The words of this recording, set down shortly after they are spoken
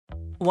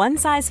One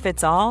size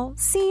fits all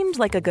seemed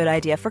like a good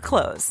idea for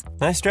clothes.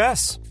 Nice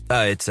dress.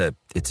 It's a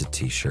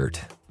t-shirt.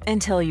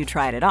 Until you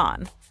tried it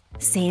on.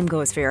 Same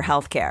goes for your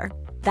healthcare.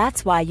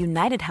 That's why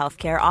United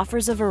Healthcare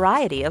offers a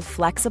variety of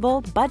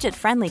flexible,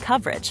 budget-friendly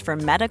coverage for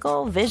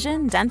medical,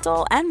 vision,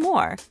 dental, and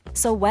more.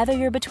 So whether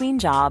you're between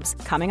jobs,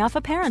 coming off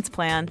a parent's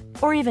plan,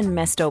 or even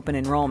missed open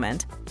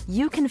enrollment,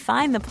 you can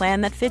find the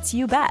plan that fits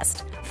you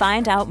best.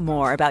 Find out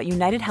more about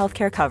United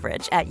Healthcare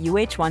coverage at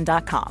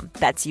uh1.com.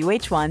 That's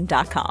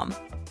uh1.com.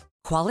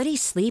 Quality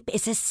sleep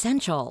is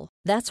essential.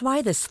 That's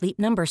why the Sleep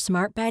Number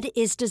Smart Bed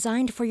is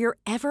designed for your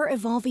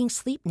ever-evolving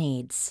sleep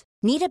needs.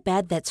 Need a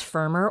bed that's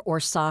firmer or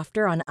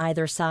softer on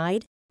either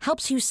side?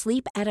 Helps you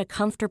sleep at a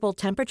comfortable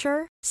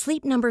temperature?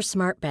 Sleep Number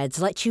Smart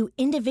Beds let you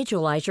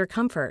individualize your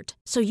comfort,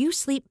 so you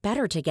sleep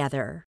better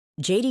together.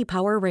 J.D.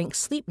 Power ranks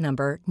Sleep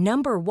Number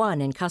number one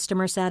in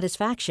customer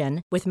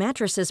satisfaction with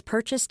mattresses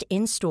purchased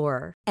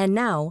in-store. And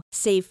now,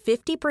 save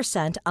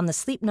 50% on the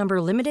Sleep Number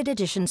Limited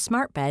Edition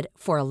Smart Bed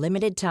for a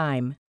limited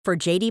time. For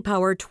J.D.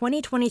 Power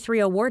 2023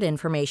 award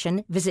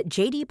information, visit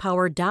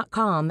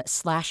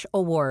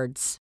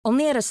jdpower.com/awards.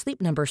 Only at a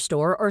Sleep Number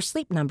store or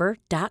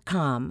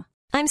sleepnumber.com.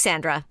 I'm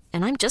Sandra,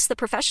 and I'm just the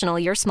professional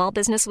your small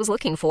business was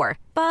looking for.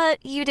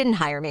 But you didn't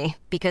hire me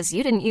because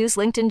you didn't use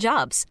LinkedIn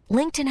Jobs.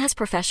 LinkedIn has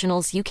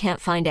professionals you can't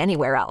find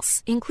anywhere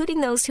else,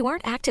 including those who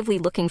aren't actively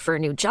looking for a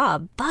new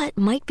job, but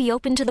might be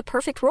open to the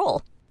perfect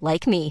role,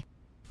 like me.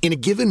 In a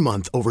given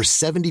month, over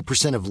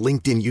 70% of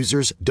LinkedIn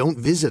users don't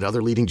visit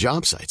other leading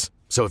job sites.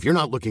 So if you're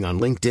not looking on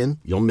LinkedIn,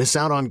 you'll miss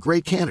out on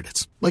great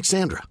candidates like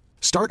Sandra.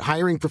 Start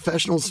hiring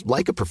professionals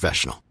like a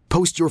professional.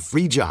 Post your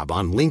free job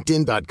on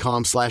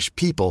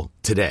linkedin.com/people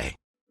today.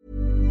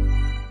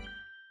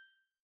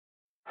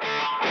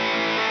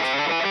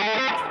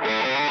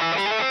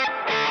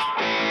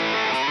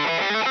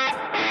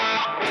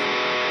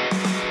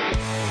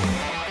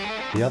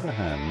 The Other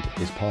Hand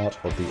is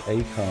part of the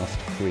Acast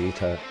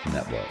Creator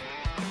Network.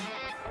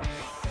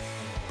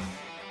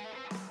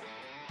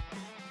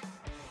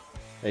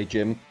 Hey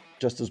Jim,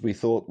 just as we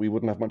thought we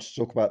wouldn't have much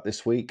to talk about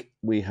this week,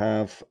 we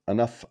have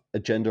enough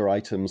agenda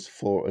items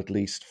for at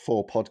least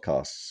 4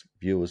 podcasts.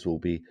 Viewers will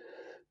be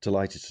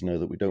delighted to know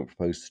that we don't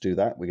propose to do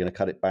that. We're going to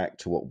cut it back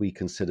to what we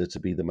consider to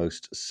be the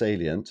most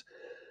salient.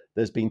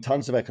 There's been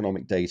tons of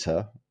economic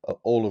data,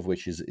 all of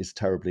which is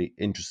terribly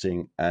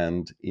interesting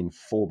and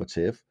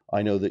informative.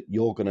 I know that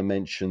you're going to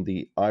mention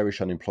the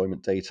Irish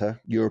unemployment data,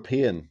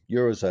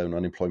 Eurozone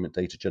unemployment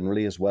data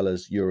generally, as well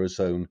as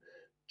Eurozone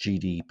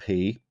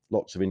GDP.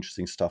 Lots of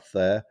interesting stuff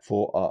there.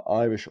 For our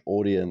Irish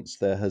audience,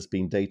 there has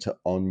been data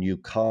on new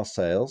car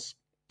sales,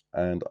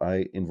 and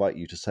I invite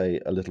you to say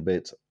a little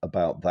bit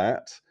about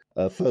that.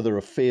 Further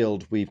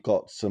afield, we've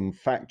got some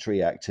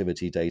factory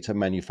activity data,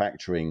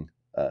 manufacturing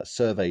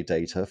survey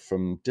data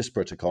from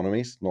disparate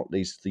economies, not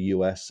least the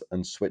US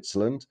and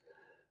Switzerland,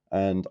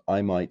 and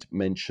I might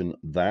mention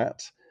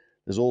that.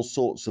 There's all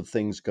sorts of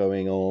things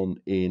going on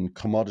in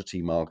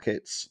commodity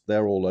markets.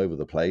 They're all over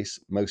the place,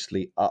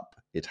 mostly up,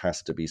 it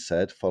has to be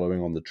said,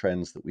 following on the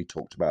trends that we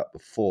talked about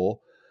before,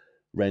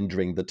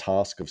 rendering the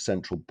task of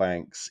central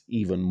banks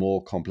even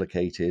more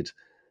complicated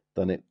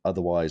than it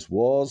otherwise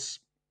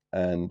was.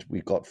 And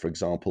we've got, for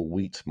example,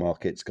 wheat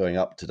markets going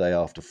up today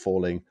after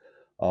falling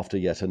after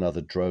yet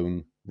another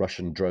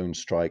Russian drone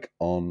strike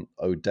on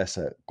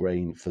Odessa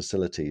grain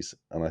facilities.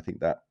 And I think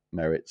that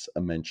merits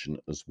a mention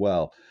as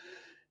well.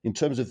 In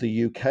terms of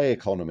the UK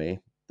economy,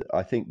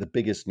 I think the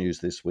biggest news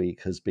this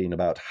week has been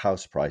about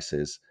house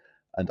prices.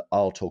 And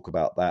I'll talk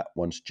about that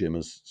once Jim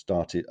has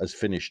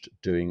finished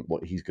doing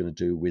what he's going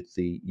to do with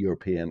the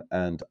European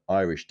and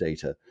Irish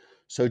data.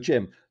 So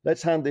Jim,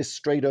 let's hand this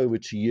straight over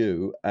to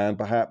you, and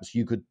perhaps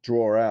you could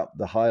draw out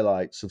the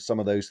highlights of some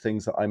of those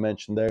things that I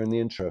mentioned there in the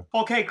intro.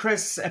 Okay,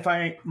 Chris, if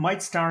I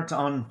might start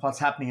on what's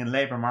happening in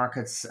labour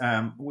markets.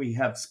 We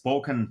have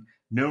spoken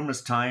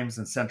numerous times,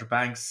 and central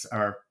banks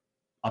are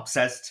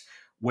obsessed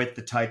with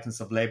the tightness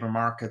of labour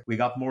market. We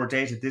got more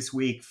data this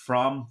week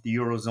from the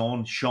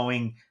Eurozone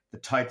showing the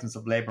tightness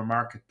of labour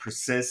market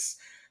persists.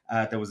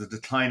 There was a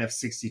decline of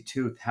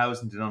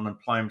 62,000 in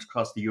unemployment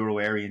across the Euro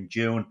area in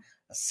June,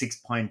 a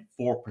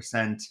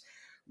 6.4%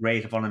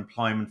 rate of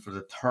unemployment for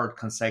the third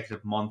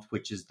consecutive month,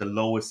 which is the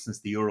lowest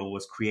since the Euro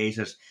was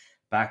created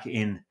back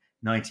in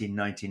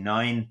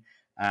 1999.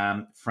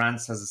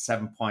 France has a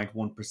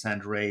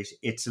 7.1% rate,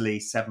 Italy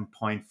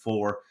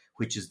 7.4%,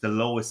 which is the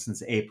lowest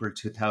since April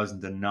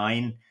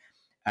 2009.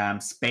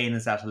 Spain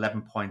is at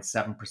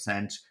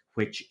 11.7%,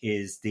 which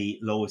is the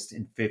lowest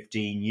in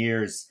 15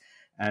 years.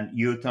 And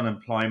youth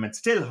unemployment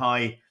still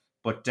high,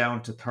 but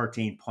down to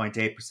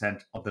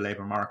 13.8% of the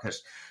labour market.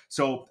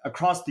 So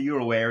across the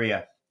Euro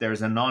area,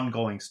 there's an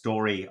ongoing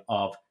story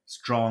of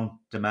strong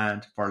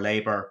demand for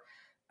labour,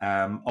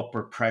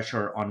 upward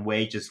pressure on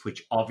wages,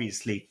 which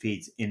obviously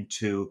feeds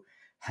into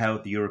how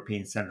the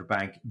European Central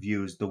Bank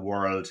views the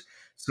world.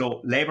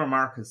 So labour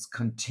markets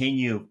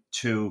continue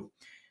to,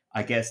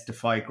 I guess,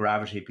 defy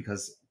gravity,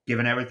 because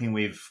given everything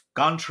we've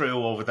gone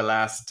through over the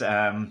last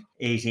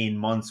 18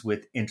 months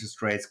with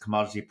interest rates,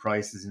 commodity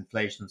prices,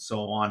 inflation, and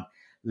so on,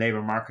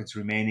 labour markets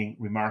remaining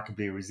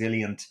remarkably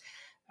resilient.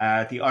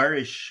 The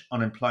Irish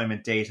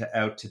unemployment data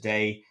out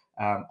today,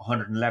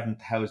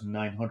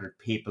 111,900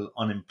 people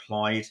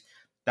unemployed.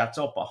 That's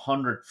up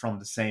 100 from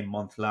the same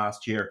month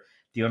last year.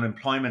 The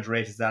unemployment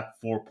rate is at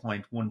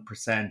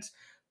 4.1%.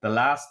 The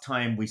last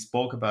time we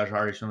spoke about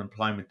Irish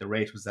unemployment, the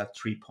rate was at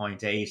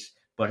 3.8.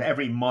 But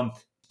every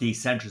month, the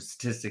Central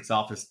Statistics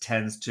Office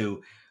tends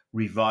to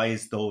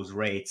revise those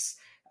rates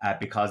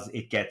because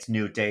it gets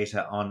new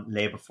data on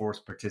labour force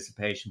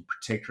participation,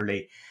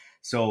 particularly.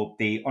 So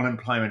the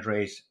unemployment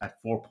rate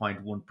at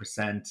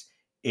 4.1%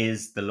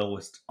 is the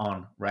lowest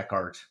on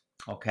record.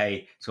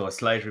 Okay, so a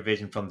slight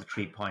revision from the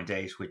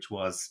 3.8, which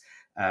was,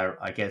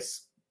 I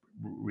guess,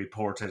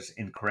 reported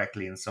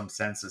incorrectly in some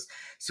senses.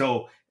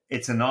 So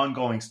it's an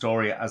ongoing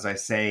story, as I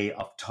say,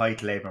 of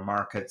tight labour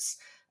markets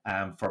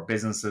for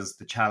businesses.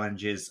 The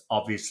challenge is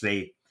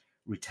obviously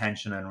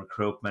retention and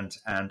recruitment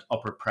and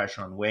upward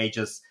pressure on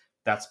wages.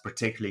 That's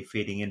particularly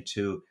feeding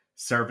into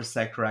service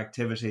sector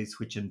activities,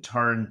 which in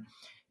turn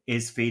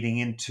is feeding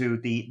into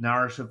the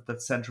narrative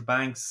that central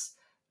banks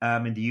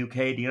in the UK,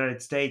 the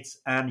United States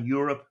and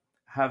Europe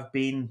have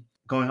been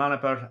going on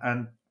about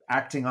and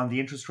acting on the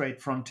interest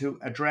rate front to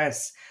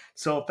address.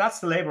 So that's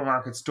the labour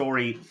market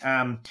story.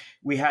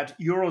 We had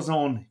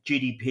Eurozone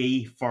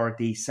GDP for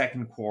the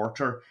second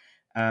quarter.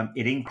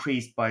 It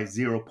increased by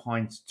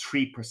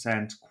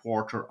 0.3%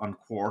 quarter on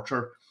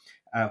quarter,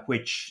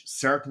 which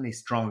certainly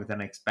stronger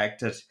than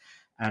expected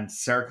and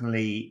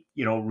certainly,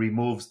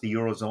 removes the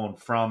Eurozone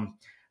from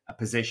a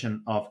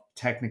position of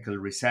technical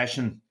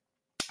recession.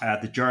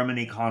 The German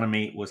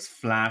economy was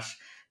flat.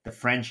 The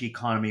French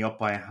economy up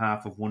by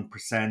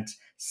 0.5%,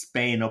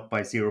 Spain up by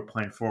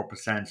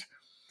 0.4%,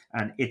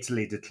 and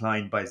Italy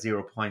declined by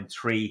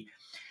 0.3%.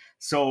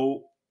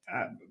 So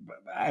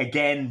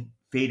again,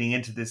 feeding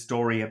into this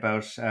story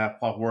about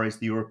what worries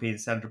the European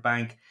Central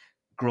Bank,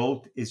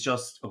 growth is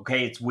just,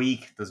 okay, it's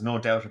weak. There's no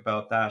doubt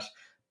about that.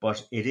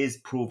 But it is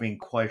proving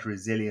quite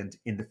resilient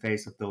in the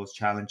face of those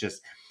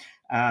challenges.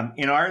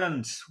 In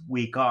Ireland,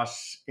 we got,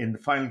 in the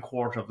final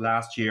quarter of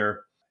last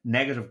year,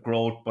 negative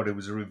growth, but it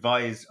was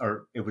revised,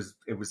 or it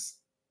was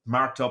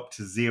marked up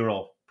to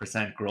 0%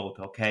 growth,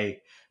 okay?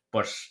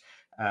 But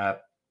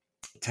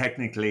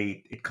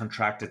technically, it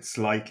contracted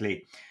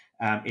slightly.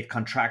 It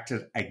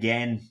contracted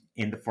again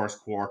in the first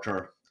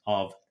quarter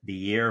of the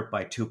year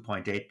by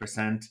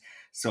 2.8%.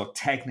 So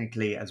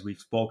technically, as we've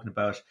spoken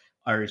about,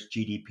 Irish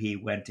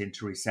GDP went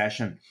into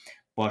recession.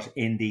 But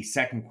in the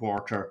second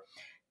quarter,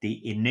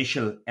 the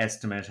initial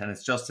estimate, and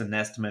it's just an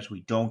estimate,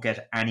 we don't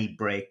get any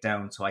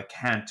breakdown, so I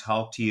can't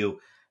talk to you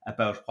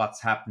about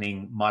what's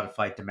happening,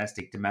 modified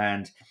domestic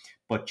demand,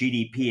 but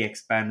GDP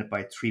expanded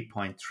by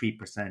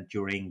 3.3%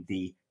 during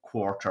the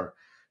quarter.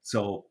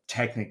 So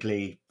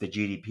technically, the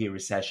GDP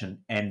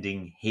recession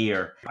ending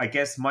here. I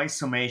guess my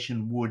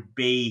summation would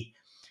be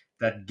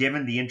that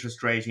given the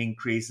interest rate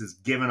increases,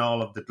 given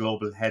all of the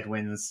global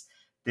headwinds,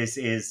 this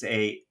is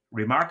a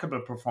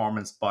remarkable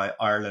performance by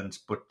Ireland,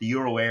 but the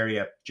euro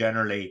area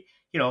generally,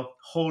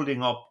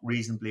 holding up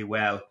reasonably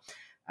well.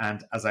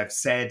 And as I've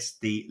said,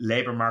 the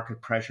labour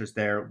market pressures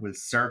there will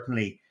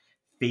certainly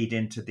feed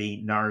into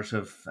the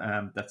narrative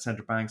that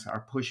central banks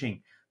are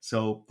pushing.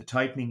 So the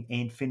tightening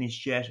ain't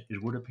finished yet,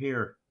 it would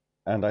appear.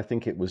 And I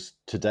think it was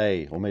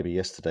today, or maybe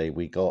yesterday,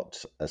 we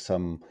got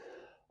some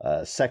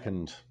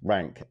second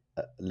rank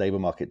labour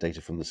market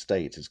data from the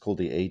state. It's called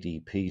the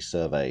ADP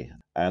survey,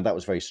 and that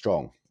was very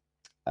strong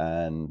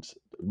and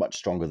much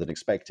stronger than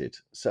expected.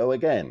 So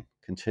again,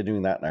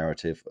 continuing that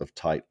narrative of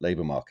tight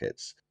labour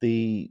markets.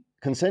 The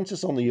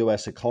consensus on the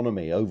US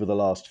economy over the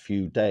last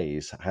few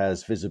days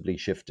has visibly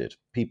shifted.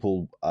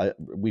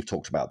 We've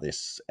talked about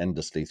this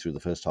endlessly through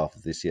the first half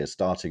of this year,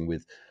 starting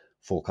with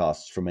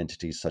forecasts from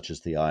entities such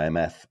as the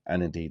IMF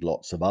and indeed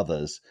lots of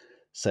others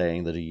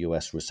saying that a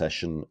US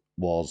recession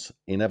was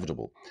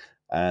inevitable.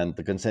 And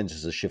the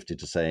consensus has shifted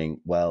to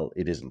saying, well,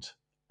 it isn't.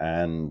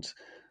 And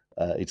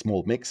it's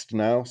more mixed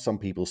now. Some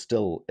people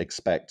still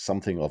expect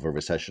something of a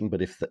recession,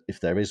 but if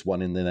there is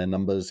one in their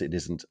numbers, it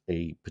isn't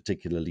a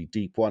particularly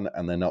deep one,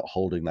 and they're not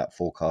holding that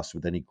forecast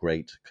with any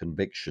great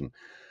conviction.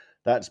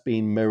 That's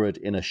been mirrored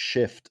in a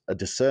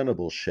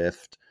discernible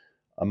shift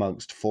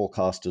amongst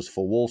forecasters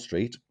for Wall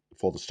Street,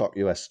 for the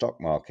US stock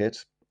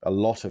market. A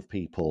lot of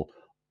people,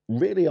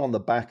 really on the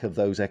back of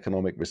those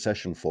economic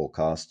recession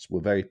forecasts,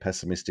 were very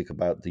pessimistic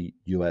about the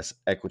US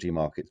equity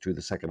market through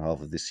the second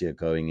half of this year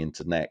going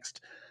into next.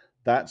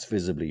 That's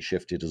visibly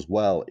shifted as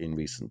well in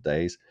recent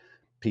days.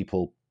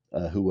 People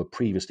who were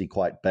previously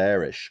quite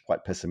bearish,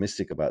 quite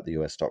pessimistic about the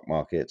US stock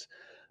market,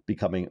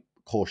 becoming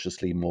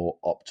cautiously more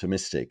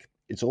optimistic.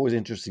 It's always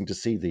interesting to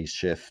see these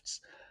shifts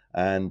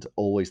and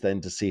always then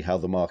to see how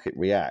the market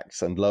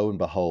reacts. And lo and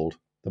behold,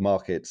 the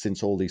market,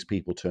 since all these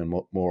people turn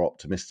more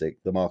optimistic,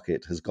 the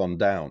market has gone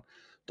down.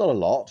 Not a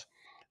lot,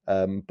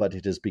 but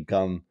it has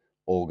begun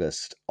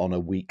August on a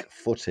weak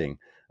footing.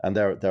 And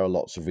there are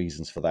lots of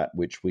reasons for that,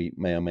 which we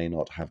may or may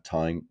not have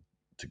time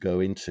to go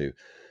into.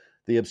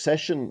 The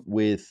obsession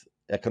with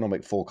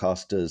economic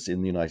forecasters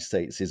in the United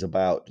States is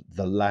about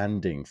the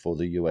landing for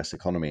the US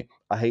economy.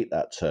 I hate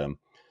that term.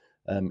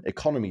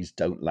 Economies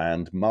don't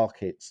land,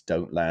 markets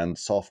don't land,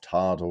 soft,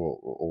 hard,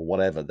 or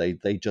whatever.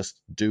 They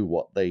just do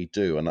what they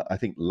do. And I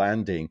think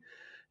landing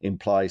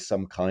implies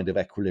some kind of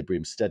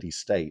equilibrium, steady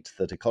state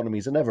that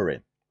economies are never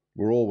in.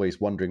 We're always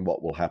wondering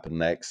what will happen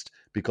next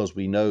because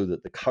we know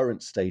that the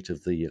current state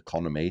of the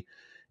economy,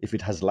 if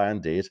it has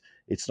landed,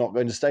 it's not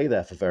going to stay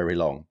there for very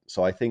long.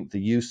 So I think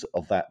the use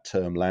of that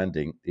term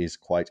landing is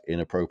quite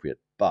inappropriate,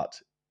 but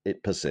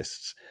it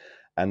persists.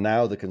 And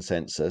now the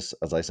consensus,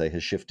 as I say,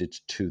 has shifted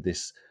to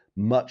this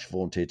much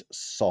vaunted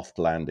soft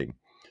landing.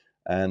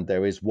 And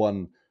there is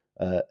one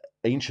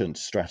ancient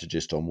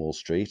strategist on Wall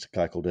Street, a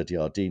guy called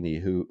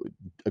Ediardini, who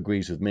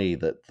agrees with me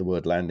that the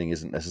word landing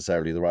isn't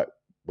necessarily the right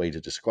way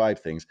to describe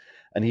things.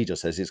 And he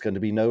just says it's going to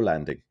be no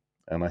landing.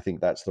 And I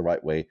think that's the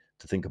right way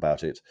to think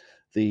about it.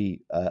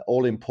 The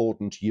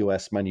all-important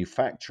US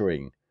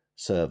manufacturing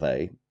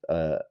survey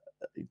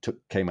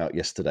came out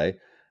yesterday,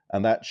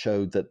 and that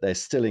showed that they're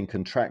still in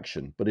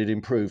contraction, but it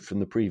improved from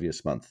the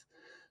previous month.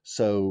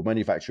 So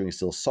manufacturing is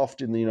still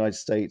soft in the United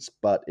States,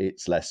 but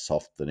it's less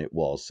soft than it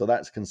was. So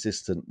that's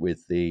consistent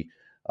with the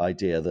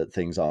idea that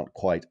things aren't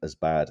quite as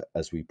bad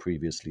as we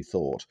previously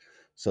thought.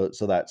 So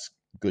that's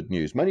good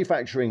news.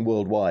 Manufacturing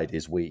worldwide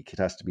is weak, it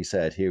has to be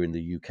said. Here in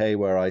the UK,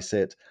 where I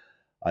sit,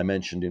 I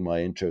mentioned in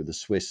my intro the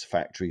Swiss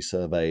factory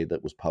survey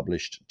that was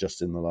published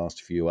just in the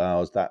last few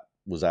hours. That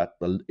was at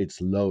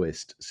its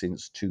lowest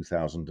since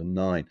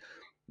 2009.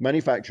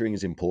 Manufacturing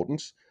is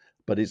important,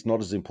 but it's not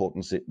as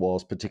important as it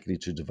was, particularly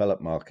to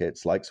developed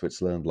markets like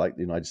Switzerland, like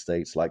the United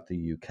States, like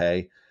the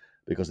UK,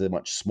 because they're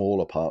much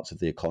smaller parts of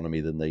the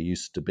economy than they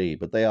used to be.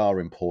 But they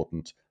are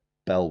important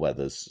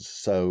bellwethers.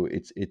 So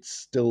it's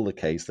still the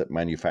case that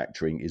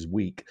manufacturing is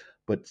weak,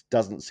 but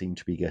doesn't seem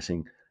to be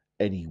getting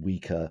any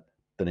weaker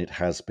than it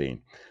has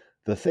been.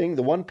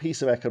 The one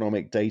piece of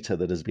economic data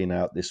that has been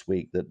out this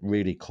week that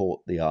really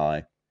caught the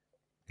eye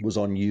was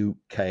on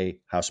UK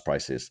house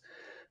prices.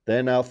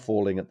 They're now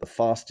falling at the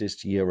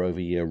fastest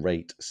year-over-year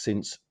rate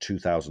since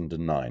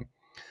 2009.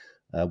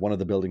 One of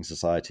the building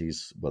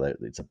societies, well,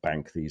 it's a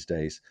bank these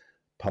days,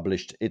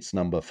 published its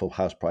number for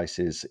house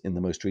prices in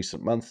the most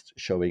recent month,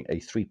 showing a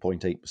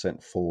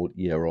 3.8% fall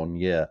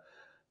year-on-year.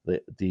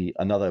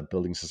 Another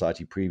building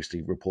society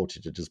previously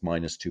reported it as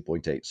minus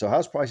 2.8. So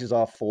house prices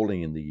are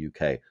falling in the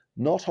UK,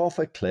 not off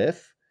a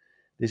cliff.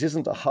 This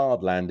isn't a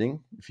hard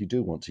landing, if you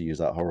do want to use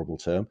that horrible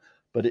term,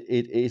 but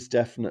it is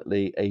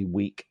definitely a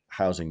weak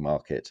housing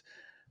market.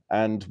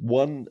 And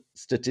one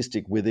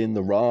statistic within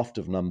the raft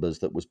of numbers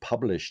that was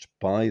published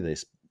by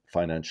this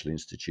financial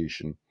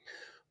institution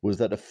was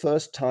that a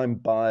first-time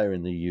buyer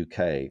in the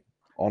UK,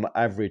 on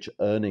average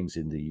earnings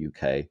in the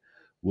UK,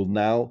 will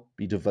now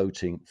be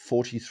devoting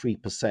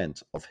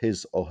 43% of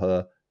his or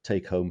her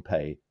take-home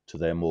pay to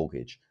their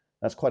mortgage.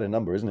 That's quite a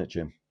number, isn't it,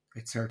 Jim?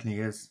 It certainly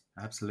is.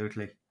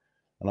 Absolutely.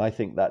 And I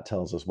think that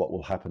tells us what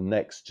will happen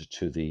next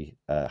to the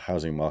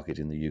housing market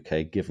in the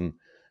UK, given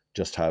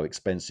just how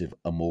expensive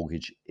a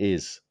mortgage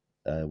is.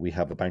 We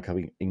have a Bank of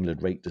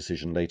England rate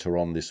decision later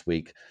on this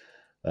week,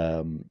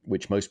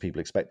 which most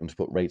people expect them to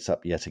put rates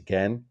up yet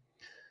again.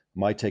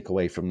 My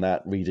takeaway from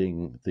that,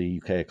 reading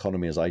the UK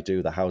economy as I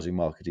do, the housing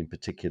market in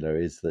particular,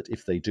 is that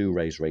if they do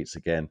raise rates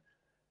again,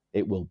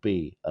 it will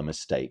be a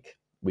mistake.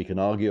 We can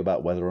argue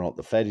about whether or not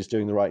the Fed is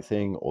doing the right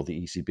thing or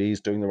the ECB is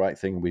doing the right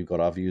thing. We've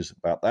got our views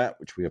about that,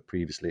 which we have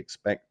previously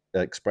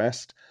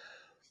expressed.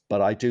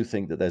 But I do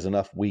think that there's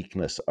enough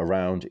weakness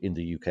around in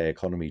the UK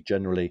economy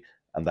generally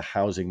and the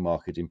housing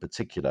market in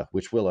particular,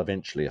 which will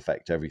eventually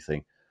affect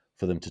everything,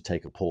 for them to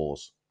take a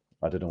pause.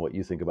 I don't know what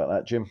you think about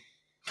that, Jim.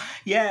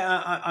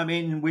 Yeah, I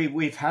mean,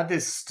 we've had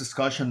this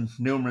discussion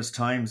numerous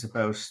times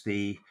about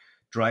the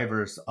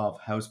drivers of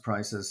house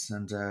prices,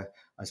 and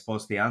I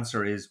suppose the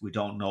answer is we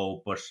don't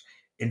know, but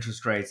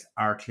interest rates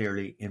are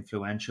clearly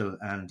influential,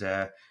 and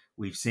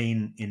we've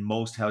seen in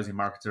most housing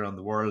markets around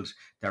the world,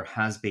 there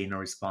has been a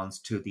response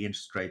to the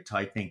interest rate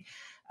tightening,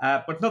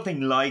 but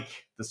nothing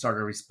like the sort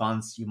of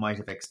response you might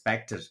have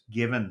expected,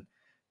 given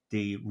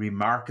the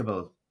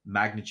remarkable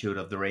magnitude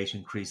of the rate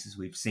increases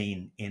we've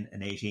seen in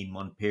an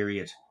 18-month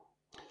period.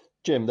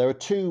 Jim, there are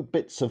two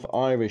bits of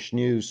Irish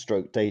news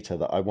stroke data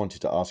that I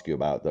wanted to ask you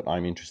about that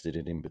I'm interested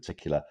in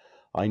particular.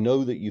 I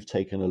know that you've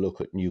taken a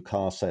look at new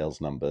car sales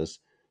numbers,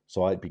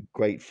 so I'd be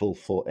grateful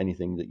for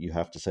anything that you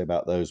have to say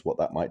about those, what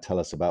that might tell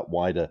us about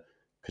wider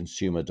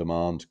consumer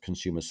demand,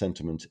 consumer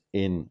sentiment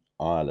in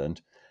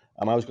Ireland.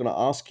 And I was going to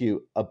ask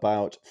you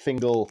about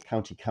Fingal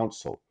County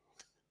Council.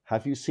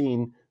 Have you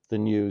seen the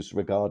news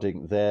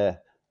regarding their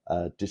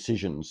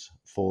decisions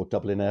for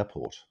Dublin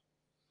Airport?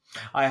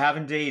 I have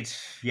indeed,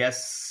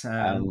 yes.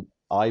 And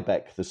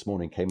IBEC this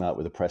morning came out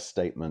with a press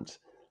statement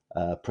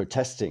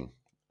protesting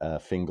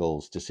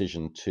Fingal's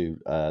decision to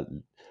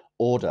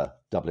order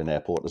Dublin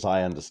Airport, as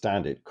I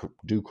understand it.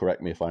 Do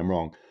correct me if I'm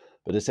wrong,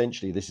 but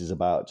essentially this is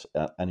about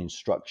an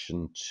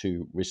instruction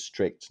to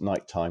restrict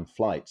nighttime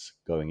flights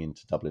going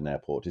into Dublin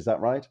Airport. Is that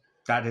right?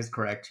 That is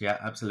correct, yeah,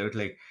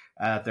 absolutely.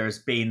 There's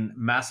been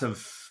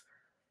massive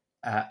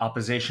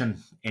opposition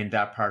in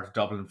that part of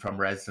Dublin from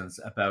residents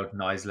about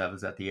noise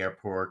levels at the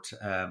airport,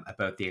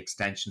 about the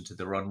extension to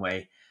the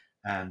runway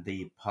and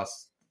the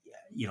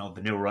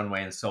new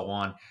runway and so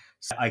on.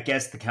 So I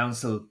guess the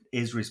council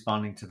is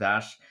responding to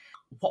that.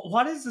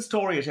 What is the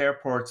story at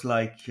airports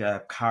like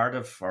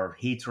Cardiff or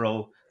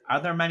Heathrow?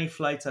 Are there many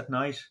flights at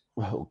night?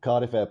 Well,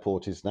 Cardiff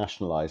Airport is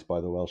nationalised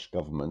by the Welsh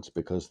Government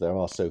because there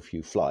are so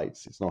few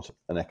flights. It's not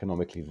an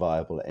economically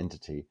viable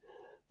entity.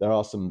 There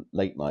are some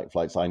late night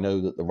flights. I know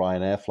that the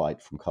Ryanair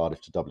flight from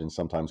Cardiff to Dublin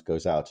sometimes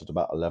goes out at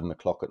about 11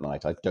 o'clock at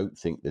night. I don't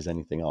think there's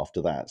anything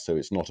after that. So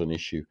it's not an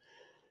issue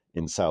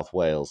in South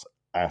Wales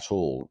at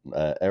all.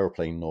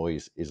 Aeroplane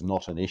noise is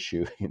not an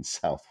issue in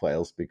South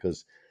Wales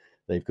because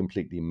they've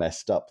completely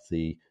messed up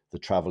the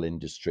travel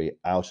industry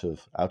out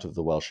of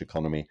the Welsh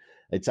economy.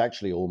 It's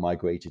actually all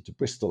migrated to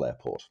Bristol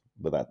Airport,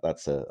 but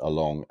that's a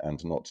long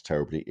and not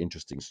terribly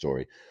interesting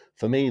story.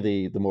 For me,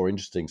 the more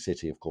interesting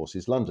city, of course,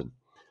 is London.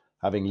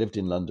 Having lived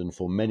in London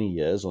for many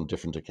years on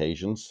different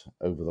occasions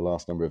over the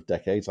last number of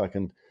decades, I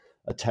can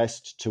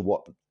attest to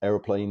what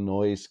aeroplane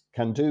noise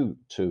can do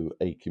to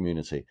a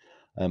community.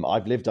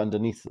 I've lived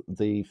underneath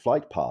the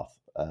flight path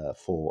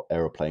for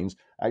aeroplanes.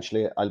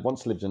 Actually, I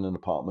once lived in an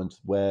apartment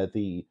where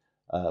the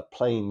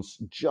planes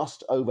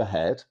just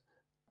overhead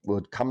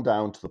would come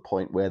down to the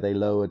point where they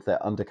lowered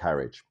their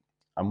undercarriage.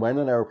 And when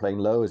an aeroplane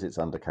lowers its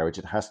undercarriage,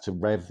 it has to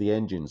rev the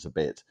engines a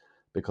bit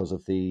because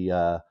of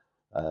the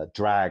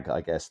drag, I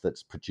guess,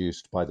 that's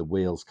produced by the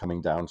wheels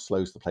coming down,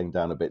 slows the plane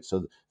down a bit.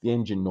 So the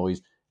engine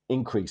noise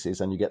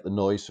increases and you get the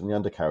noise from the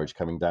undercarriage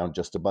coming down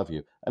just above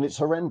you. And it's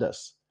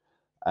horrendous.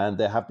 And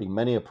there have been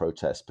many a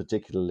protest,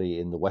 particularly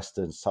in the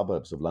western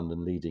suburbs of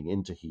London leading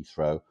into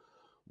Heathrow.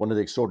 One of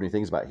the extraordinary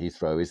things about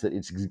Heathrow is that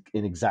it's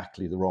in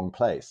exactly the wrong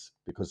place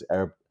because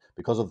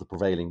of the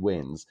prevailing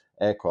winds,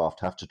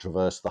 aircraft have to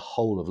traverse the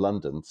whole of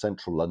London,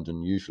 central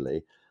London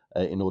usually,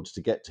 in order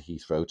to get to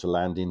Heathrow to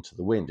land into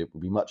the wind. It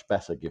would be much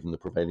better, given the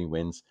prevailing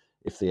winds,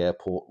 if the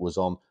airport was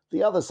on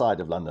the other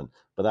side of London.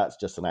 But that's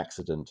just an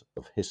accident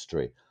of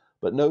history.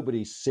 But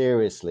nobody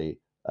seriously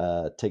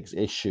takes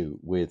issue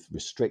with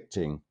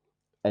restricting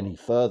any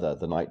further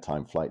the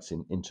nighttime flights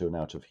into and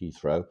out of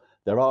Heathrow.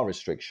 There are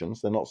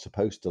restrictions. They're not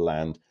supposed to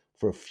land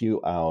for a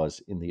few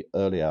hours in the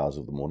early hours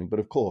of the morning. But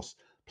of course,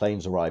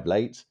 planes arrive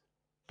late,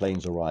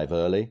 planes arrive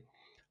early.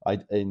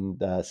 In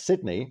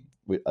Sydney,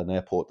 an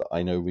airport that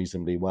I know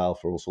reasonably well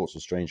for all sorts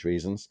of strange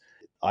reasons,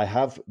 I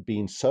have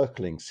been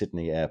circling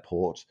Sydney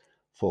Airport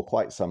for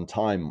quite some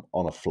time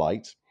on a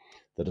flight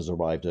that has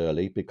arrived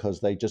early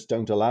because they just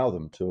don't allow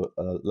them to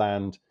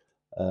land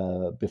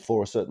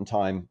before a certain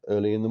time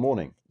early in the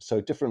morning. So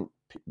different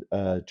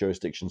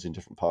jurisdictions in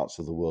different parts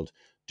of the world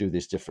do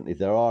this differently.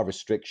 There are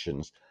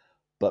restrictions,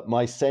 but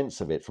my sense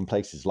of it from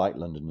places like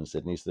London and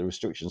Sydney is the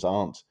restrictions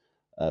aren't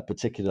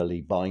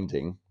particularly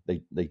binding.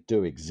 They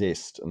do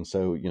exist, and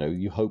so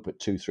you hope at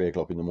 2-3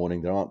 o'clock in the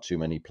morning there aren't too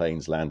many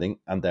planes landing,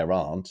 and there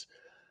aren't.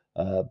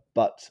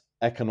 But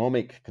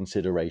economic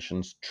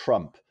considerations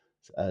trump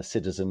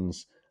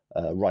citizens'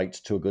 right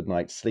to a good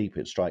night's sleep.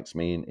 It strikes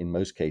me in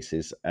most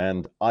cases.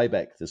 And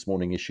IBEC this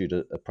morning issued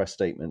a press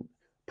statement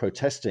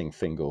protesting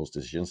Fingal's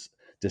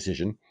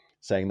decision,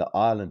 saying that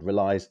Ireland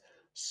relies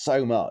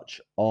so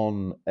much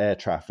on air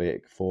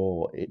traffic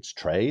for its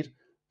trade.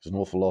 An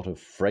awful lot of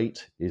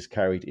freight is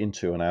carried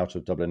into and out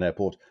of Dublin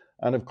Airport,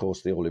 and of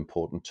course the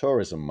all-important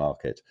tourism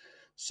market.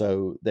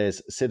 So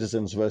there's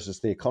citizens versus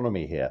the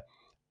economy here,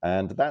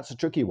 and that's a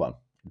tricky one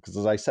because,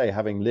 as I say,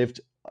 having lived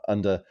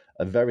under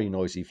a very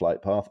noisy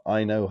flight path,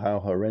 I know how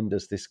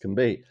horrendous this can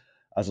be.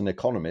 As an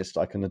economist,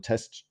 I can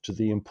attest to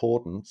the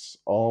importance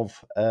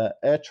of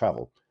air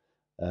travel,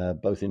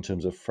 both in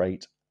terms of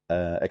freight,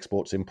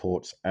 exports,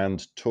 imports, and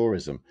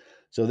tourism.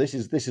 So this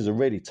is a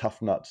really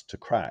tough nut to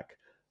crack.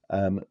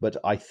 But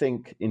I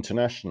think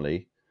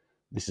internationally,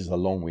 this is a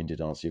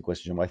long-winded answer to your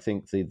question, Jim. I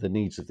think the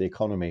needs of the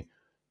economy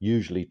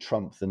usually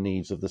trump the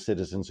needs of the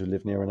citizens who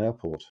live near an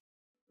airport.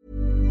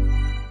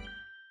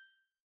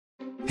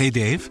 Hey,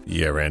 Dave.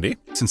 Yeah, Randy.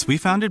 Since we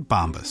founded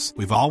Bombas,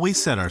 we've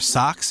always said our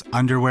socks,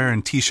 underwear,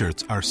 and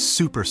T-shirts are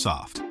super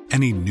soft.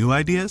 Any new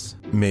ideas?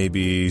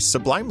 Maybe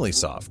sublimely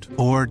soft.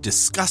 Or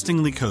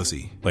disgustingly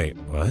cozy. Wait,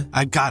 what?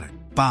 I got it.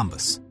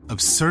 Bombas.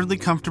 Absurdly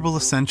comfortable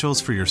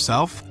essentials for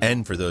yourself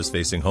and for those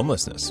facing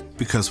homelessness.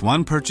 Because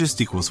one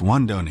purchased equals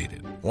one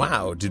donated.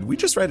 Wow, did we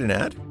just write an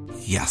ad?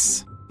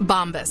 Yes.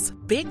 Bombas.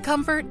 Big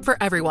comfort for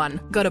everyone.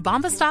 Go to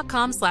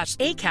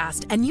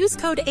bombas.com/ACAST and use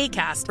code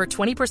ACAST for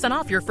 20%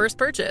 off your first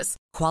purchase.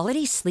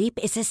 Quality sleep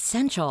is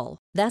essential.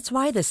 That's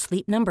why the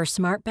Sleep Number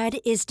Smart Bed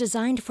is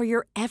designed for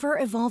your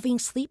ever-evolving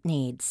sleep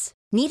needs.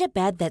 Need a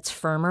bed that's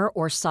firmer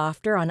or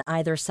softer on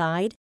either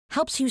side?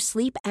 Helps you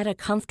sleep at a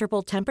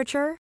comfortable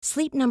temperature?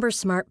 Sleep Number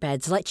Smart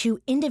Beds let you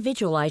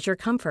individualize your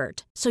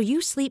comfort so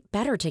you sleep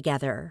better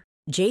together.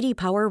 JD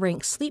Power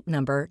ranks Sleep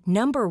Number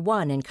number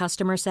 1 in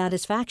customer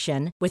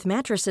satisfaction with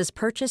mattresses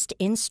purchased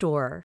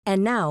in-store.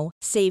 And now,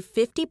 save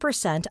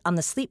 50% on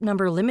the Sleep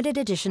Number Limited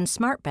Edition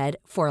Smart Bed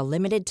for a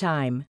limited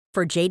time.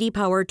 For JD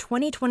Power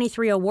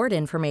 2023 award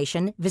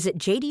information, visit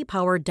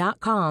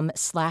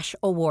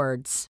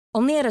jdpower.com/awards.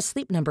 Only at a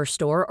Sleep Number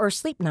store or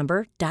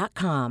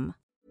sleepnumber.com.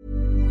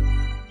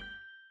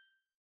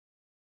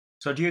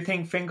 So do you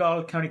think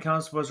Fingal County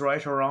Council was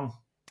right or wrong?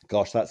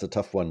 Gosh, that's a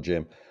tough one,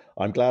 Jim.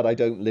 I'm glad I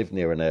don't live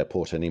near an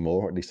airport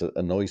anymore, at least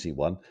a noisy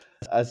one.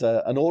 As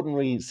an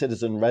ordinary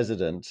citizen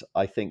resident,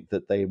 I think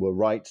that they were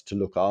right to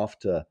look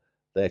after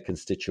their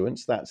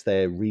constituents. That's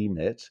their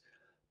remit.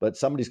 But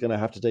somebody's going to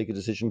have to take a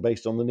decision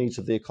based on the needs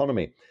of the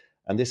economy.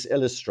 And this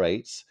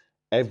illustrates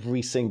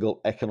every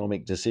single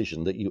economic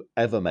decision that you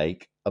ever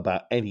make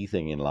about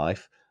anything in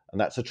life.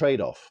 And that's a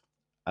trade-off.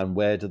 And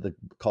where do the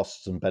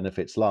costs and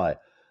benefits lie?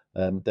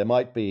 There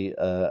might be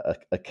a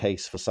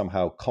case for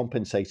somehow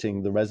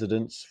compensating the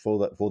residents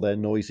for their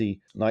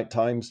noisy night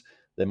times.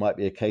 There might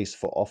be a case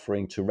for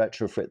offering to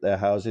retrofit their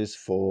houses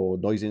for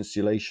noise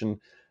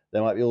insulation.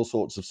 There might be all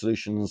sorts of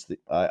solutions.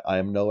 I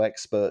am no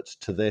expert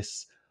to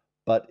this,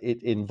 but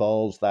it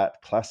involves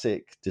that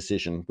classic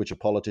decision, which a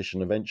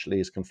politician eventually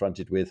is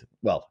confronted with,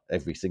 well,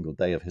 every single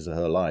day of his or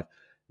her life.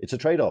 It's a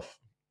trade-off.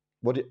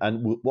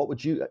 What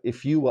would you,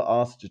 if you were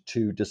asked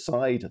to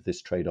decide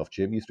this trade-off,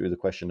 Jim? You threw the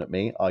question at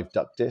me. I've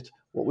ducked it.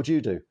 What would you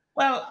do?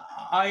 Well,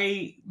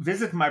 I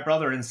visit my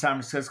brother in San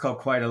Francisco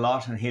quite a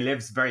lot, and he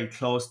lives very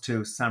close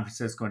to San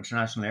Francisco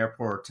International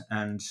Airport.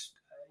 And,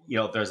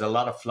 there's a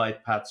lot of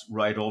flight paths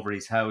right over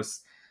his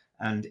house.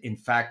 And in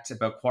fact,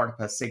 about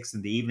 6:15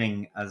 in the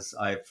evening, as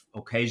I've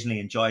occasionally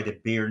enjoyed a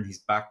beer in his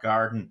back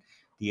garden,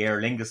 the Aer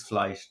Lingus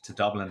flight to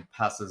Dublin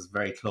passes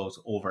very close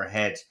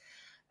overhead.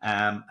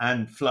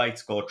 And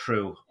flights go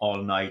through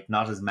all night,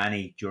 not as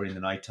many during the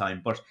nighttime,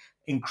 but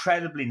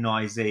incredibly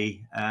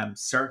noisy,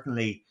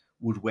 certainly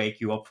would wake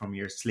you up from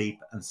your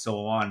sleep and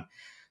so on.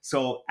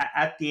 So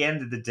at the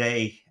end of the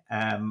day,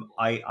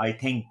 I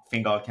think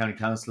Fingal County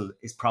Council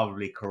is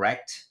probably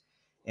correct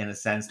in a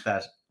sense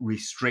that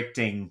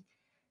restricting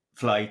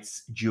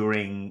flights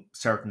during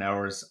certain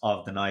hours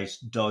of the night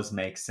does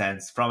make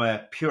sense from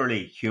a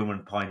purely human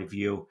point of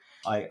view.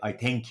 I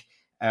think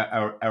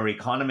our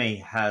economy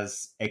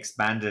has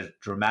expanded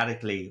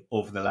dramatically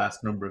over the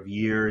last number of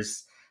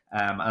years.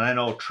 And I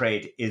know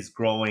trade is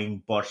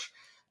growing, but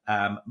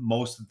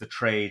most of the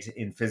trade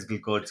in physical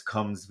goods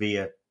comes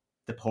via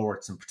the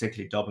ports, and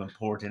particularly Dublin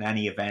Port in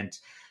any event.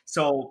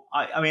 So,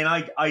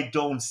 I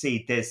don't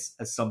see this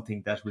as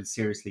something that will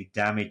seriously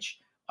damage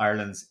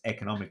Ireland's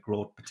economic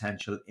growth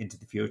potential into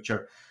the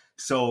future.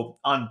 So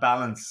on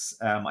balance,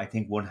 I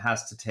think one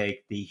has to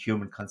take the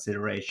human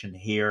consideration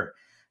here.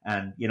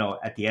 And,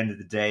 at the end of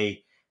the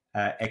day,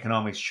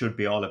 economics should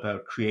be all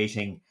about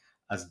creating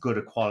as good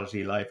a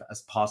quality life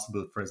as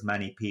possible for as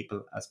many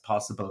people as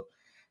possible.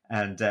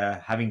 And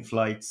having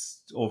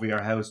flights over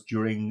your house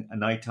during a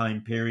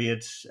nighttime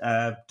period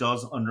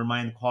does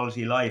undermine the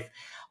quality of life.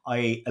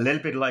 A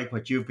little bit like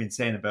what you've been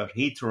saying about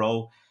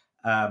Heathrow,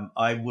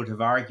 I would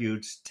have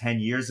argued 10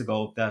 years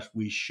ago that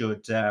we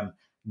should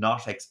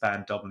not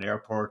expand Dublin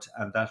Airport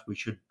and that we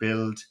should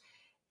build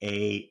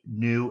a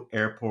new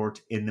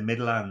airport in the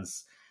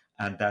Midlands,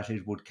 and that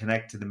it would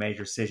connect to the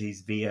major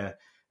cities via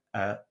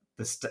a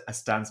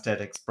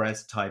Stansted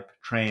Express type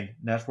train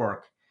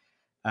network.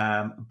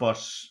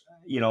 But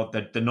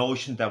the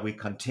notion that we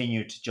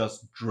continue to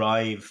just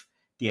drive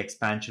the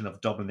expansion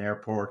of Dublin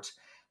Airport,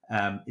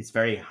 it's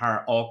very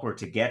awkward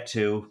to get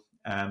to,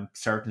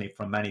 certainly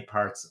from many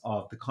parts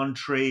of the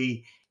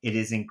country. It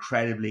is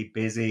incredibly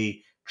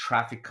busy.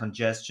 Traffic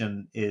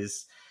congestion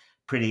is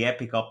pretty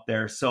epic up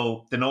there.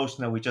 So the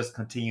notion that we just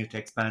continue to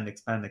expand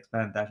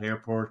that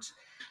airport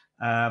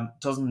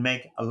doesn't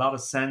make a lot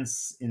of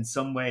sense in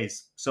some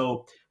ways.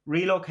 So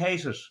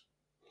relocate it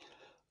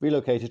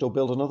or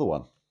build another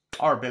one.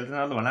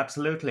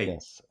 Absolutely.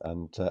 Yes,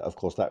 and of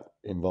course that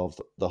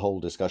involves the whole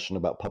discussion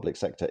about public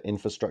sector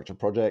infrastructure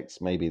projects.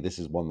 Maybe this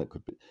is one that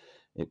could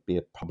be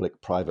a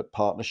public-private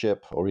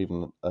partnership, or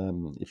even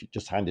if you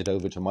just hand it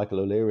over to Michael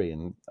O'Leary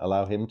and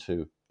allow him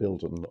to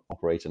build and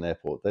operate an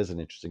airport. There's an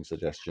interesting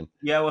suggestion.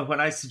 Yeah, well, when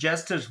I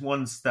suggested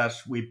once that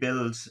we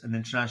build an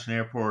international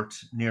airport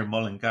near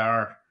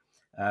Mullingar,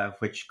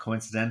 which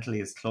coincidentally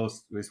is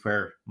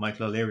where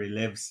Michael O'Leary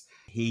lives,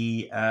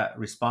 he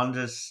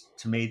responded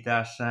to me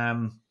that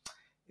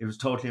it was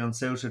totally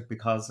unsuited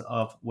because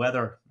of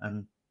weather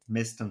and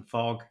mist and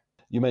fog.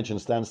 You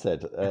mentioned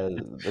Stansted.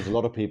 There's a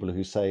lot of people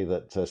who say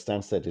that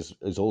Stansted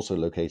is also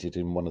located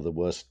in one of the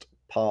worst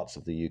parts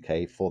of the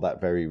UK for that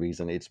very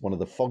reason. It's one of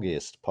the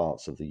foggiest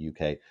parts of the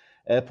UK.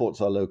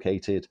 Airports are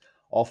located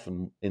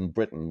often in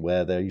Britain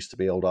where there used to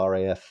be old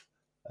RAF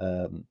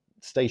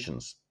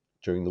stations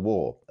during the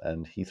war,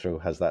 and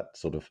Heathrow has that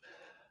sort of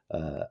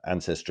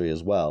ancestry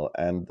as well.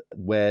 And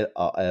where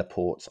our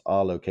airports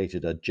are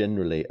located are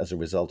generally as a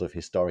result of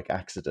historic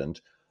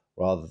accident,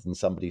 rather than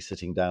somebody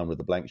sitting down with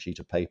a blank sheet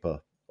of paper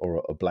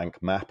or a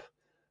blank map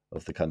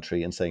of the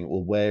country and saying,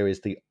 well, where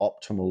is the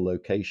optimal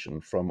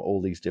location from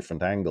all these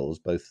different angles,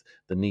 both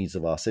the needs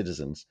of our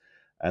citizens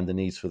and the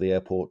needs for the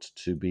airport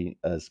to be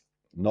as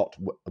not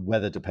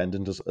weather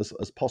dependent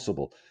as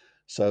possible.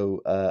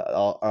 So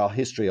our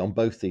history on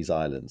both these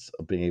islands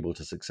of being able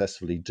to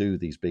successfully do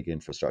these big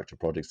infrastructure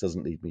projects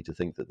doesn't lead me to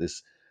think that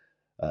this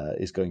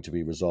is going to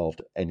be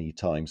resolved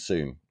anytime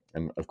soon.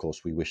 And of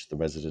course, we wish the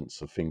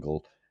residents of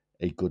Fingal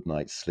a good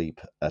night's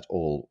sleep at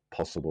all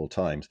possible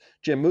times.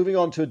 Jim, moving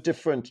on to a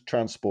different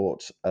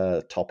transport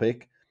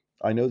topic.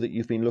 I know that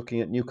you've been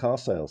looking at new car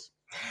sales.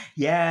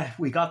 Yeah,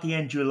 we got the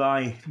end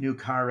July new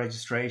car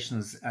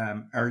registrations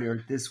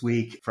earlier this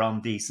week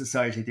from the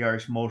Society of the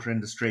Irish Motor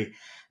Industry.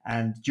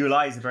 And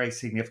July is a very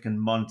significant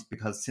month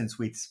because since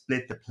we'd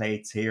split the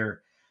plates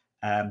here,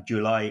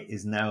 July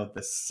is now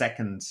the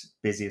second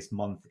busiest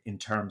month in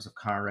terms of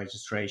car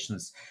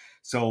registrations.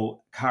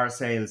 So car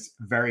sales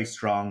very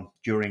strong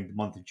during the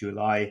month of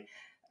July.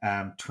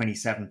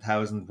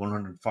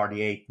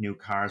 27,148 new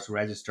cars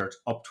registered,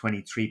 up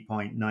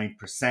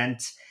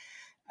 23.9%.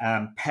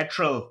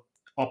 Petrol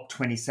up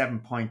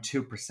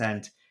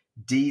 27.2%,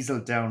 diesel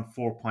down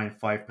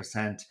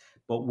 4.5%,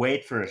 but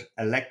wait for it,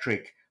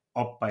 electric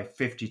up by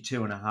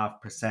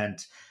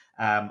 52.5%.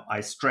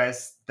 I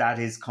stress that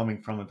is coming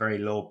from a very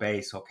low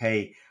base,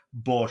 okay,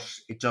 but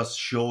it just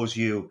shows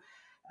you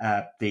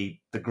the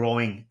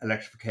growing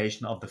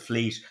electrification of the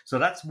fleet. So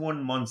that's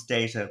 1 month's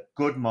data,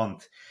 good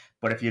month.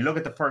 But if you look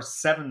at the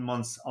first 7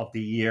 months of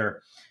the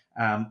year,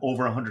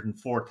 over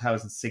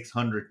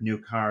 104,600 new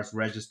cars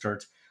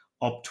registered,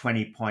 up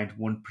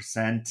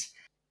 20.1%.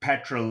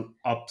 Petrol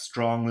up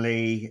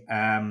strongly.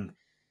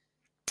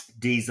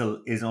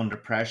 Diesel is under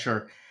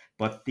pressure.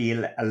 But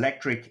the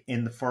electric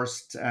in the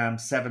first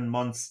 7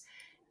 months,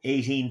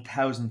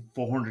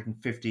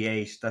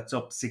 18,458. That's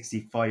up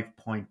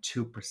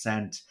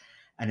 65.2%.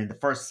 And in the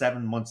first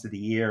 7 months of the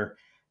year,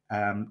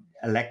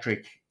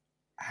 electric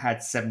had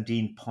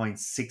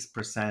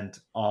 17.6%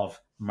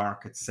 of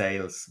market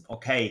sales.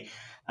 Okay.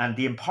 And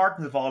the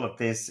importance of all of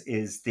this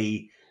is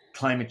the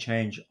climate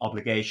change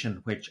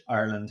obligation, which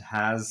Ireland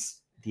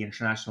has, the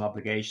international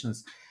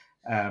obligations.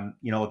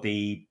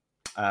 The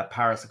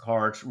Paris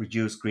Accord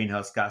reduced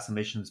greenhouse gas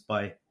emissions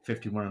by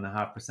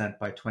 51.5%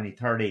 by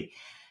 2030,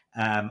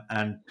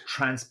 and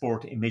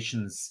transport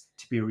emissions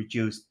to be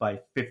reduced by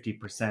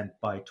 50%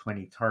 by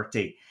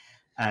 2030.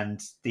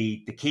 And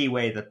the key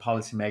way that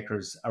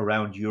policymakers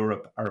around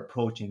Europe are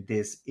approaching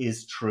this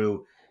is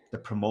through the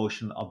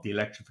promotion of the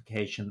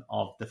electrification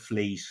of the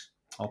fleet.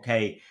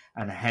 Okay,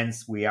 and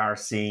hence we are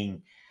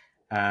seeing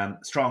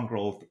strong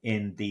growth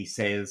in the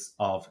sales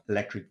of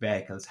electric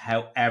vehicles.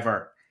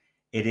 However,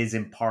 it is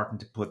important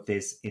to put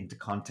this into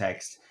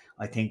context.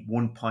 I think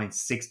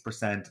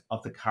 1.6%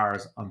 of the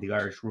cars on the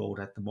Irish road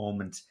at the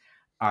moment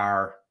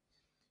are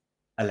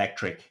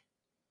electric.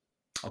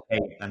 Okay,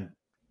 and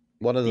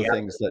one of the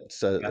things that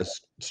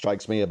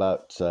strikes me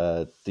about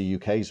the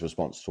UK's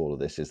response to all of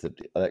this is that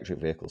electric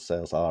vehicle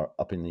sales are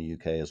up in the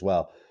UK as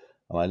well.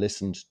 And I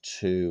listened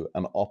to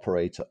an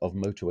operator of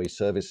motorway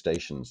service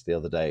stations the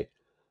other day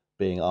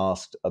being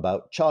asked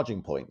about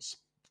charging points.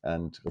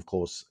 And of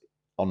course,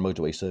 on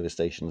motorway service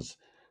stations,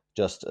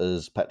 just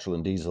as petrol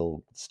and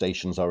diesel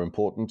stations are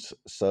important,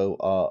 so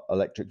are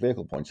electric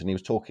vehicle points. And he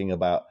was talking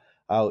about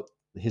how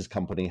his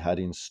company had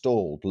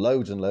installed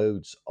loads and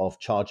loads of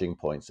charging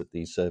points at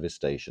these service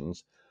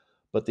stations,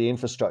 but the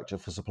infrastructure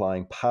for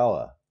supplying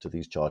power to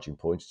these charging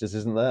points just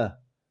isn't there.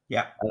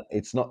 Yeah,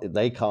 it's not.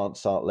 They can't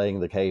start laying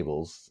the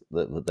cables.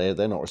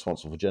 They're not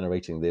responsible for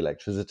generating the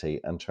electricity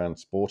and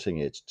transporting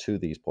it to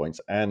these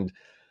points, and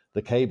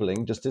the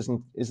cabling just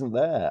isn't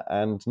there,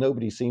 and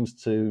nobody seems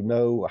to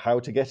know how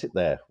to get it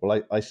there.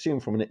 Well, I assume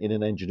in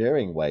an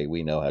engineering way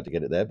we know how to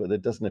get it there, but there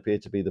doesn't appear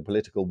to be the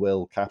political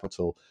will,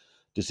 capital,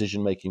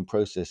 decision-making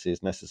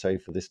processes necessary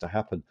for this to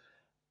happen.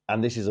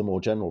 And this is a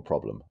more general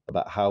problem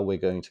about how we're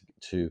going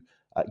to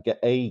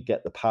get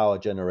the power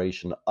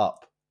generation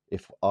up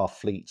if our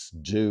fleets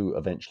do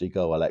eventually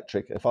go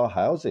electric. If our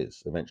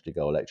houses eventually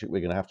go electric,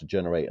 we're going to have to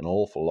generate an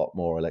awful lot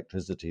more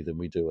electricity than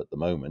we do at the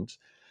moment.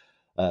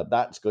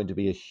 That's going to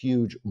be a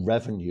huge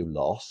revenue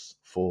loss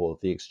for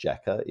the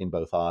Exchequer in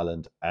both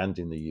Ireland and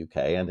in the UK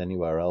and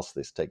anywhere else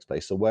this takes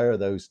place. So where are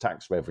those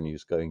tax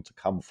revenues going to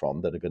come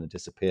from that are going to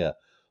disappear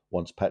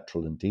once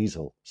petrol and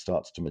diesel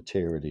starts to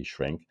materially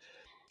shrink?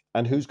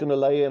 And who's going to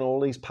lay in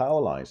all these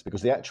power lines?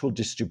 Because the actual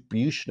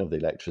distribution of the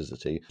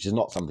electricity, which is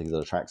not something that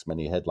attracts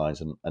many headlines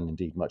and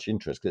indeed much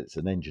interest, because it's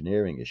an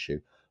engineering issue,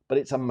 but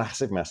it's a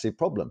massive, massive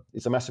problem.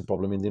 It's a massive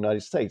problem in the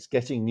United States.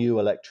 Getting new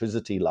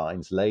electricity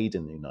lines laid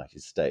in the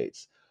United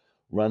States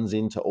runs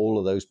into all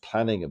of those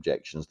planning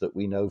objections that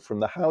we know from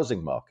the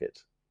housing market.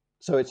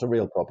 So it's a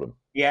real problem.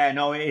 Yeah,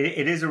 no,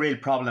 it is a real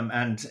problem.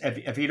 And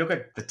if you look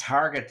at the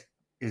target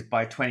is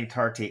by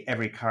 2030,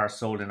 every car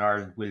sold in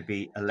Ireland will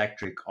be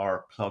electric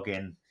or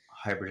plug-in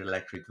hybrid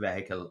electric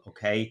vehicle.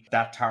 Okay.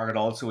 That target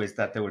also is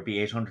that there would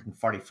be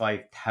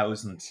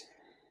 845,000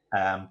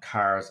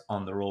 cars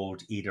on the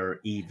road,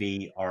 either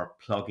EV or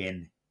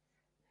plug-in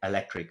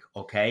electric.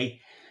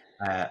 Okay.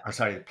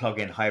 the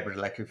plug-in hybrid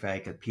electric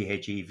vehicle,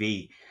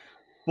 PHEV.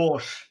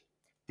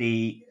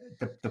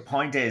 But the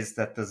point is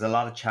that there's a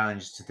lot of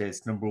challenge to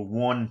this. Number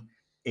one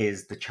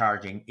is the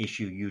charging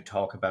issue you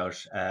talk about.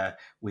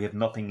 We have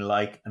nothing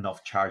like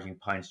enough charging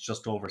points,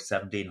 just over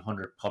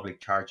 1,700 public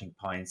charging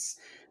points,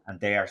 and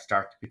they are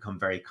starting to become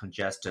very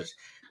congested.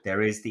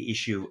 There is the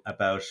issue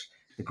about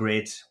the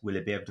grid. Will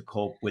it be able to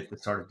cope with the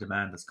sort of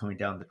demand that's coming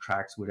down the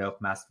tracks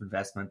without massive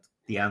investment?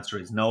 The answer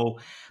is no.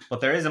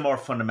 But there is a more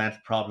fundamental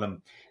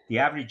problem. The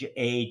average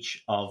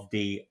age of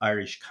the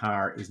Irish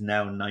car is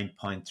now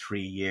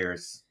 9.3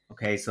 years.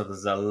 Okay, so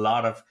there's a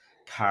lot of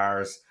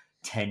cars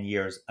 10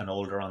 years and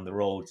older on the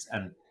roads.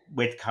 And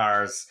with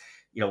cars,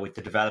 with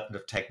the development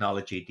of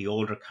technology, the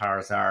older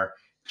cars are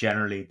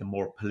generally the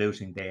more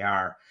polluting they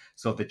are.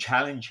 So the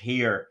challenge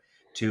here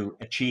to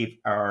achieve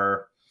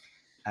our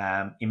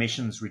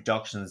emissions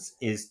reductions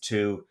is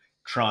to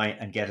try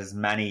and get as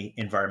many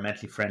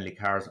environmentally friendly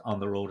cars on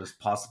the road as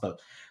possible.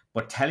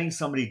 But telling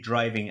somebody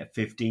driving a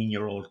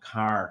 15-year-old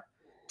car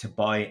to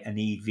buy an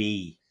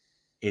EV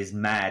is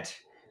mad,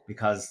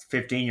 because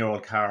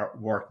 15-year-old car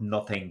worth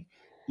nothing.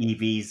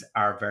 EVs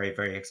are very,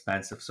 very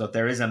expensive. So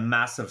there is a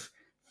massive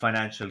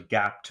financial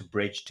gap to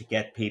bridge to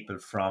get people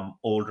from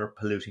older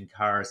polluting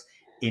cars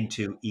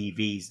into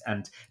EVs.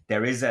 And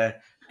there is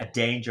a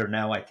danger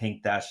now, I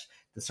think, that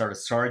the sort of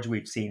surge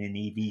we've seen in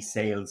EV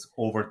sales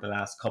over the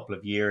last couple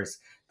of years,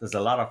 there's a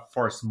lot of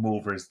first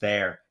movers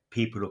there,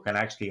 people who can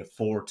actually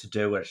afford to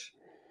do it.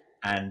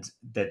 And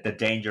the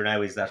danger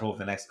now is that over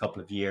the next couple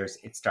of years,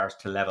 it starts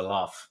to level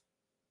off.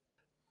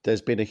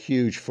 There's been a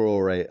huge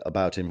furore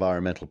about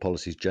environmental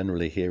policies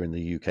generally here in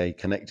the UK,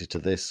 connected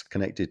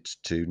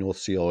to North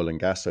Sea oil and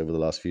gas over the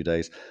last few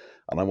days.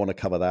 And I want to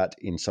cover that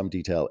in some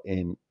detail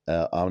in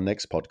our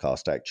next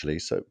podcast, actually,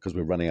 so because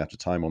we're running out of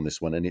time on this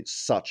one. And it's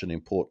such an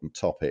important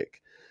topic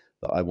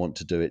that I want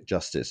to do it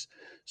justice.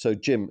 So,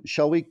 Jim,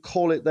 shall we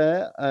call it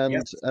there and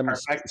Yes,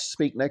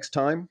 speak next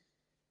time?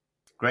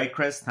 Great,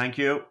 Chris. Thank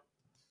you.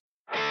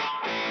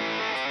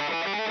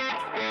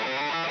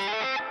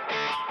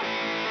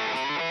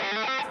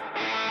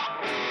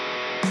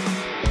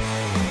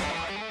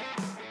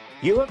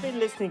 You have been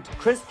listening to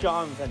Chris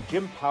Johns and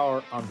Jim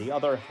Power on The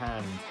Other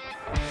Hand.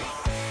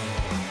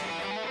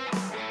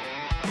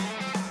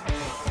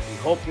 We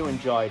hope you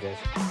enjoyed it.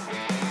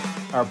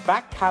 Our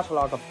back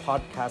catalogue of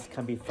podcasts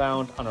can be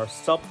found on our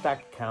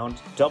Substack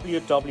account,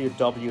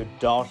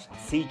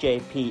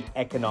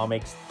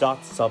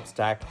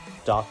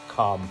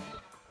 www.cjpeconomics.substack.com,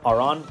 or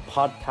on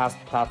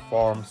podcast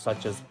platforms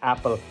such as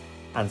Apple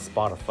and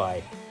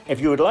Spotify. If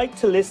you would like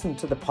to listen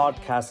to the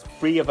podcast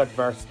free of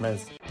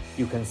advertisements,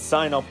 you can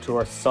sign up to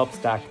our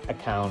Substack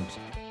account.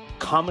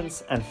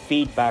 Comments and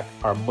feedback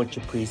are much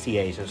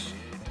appreciated.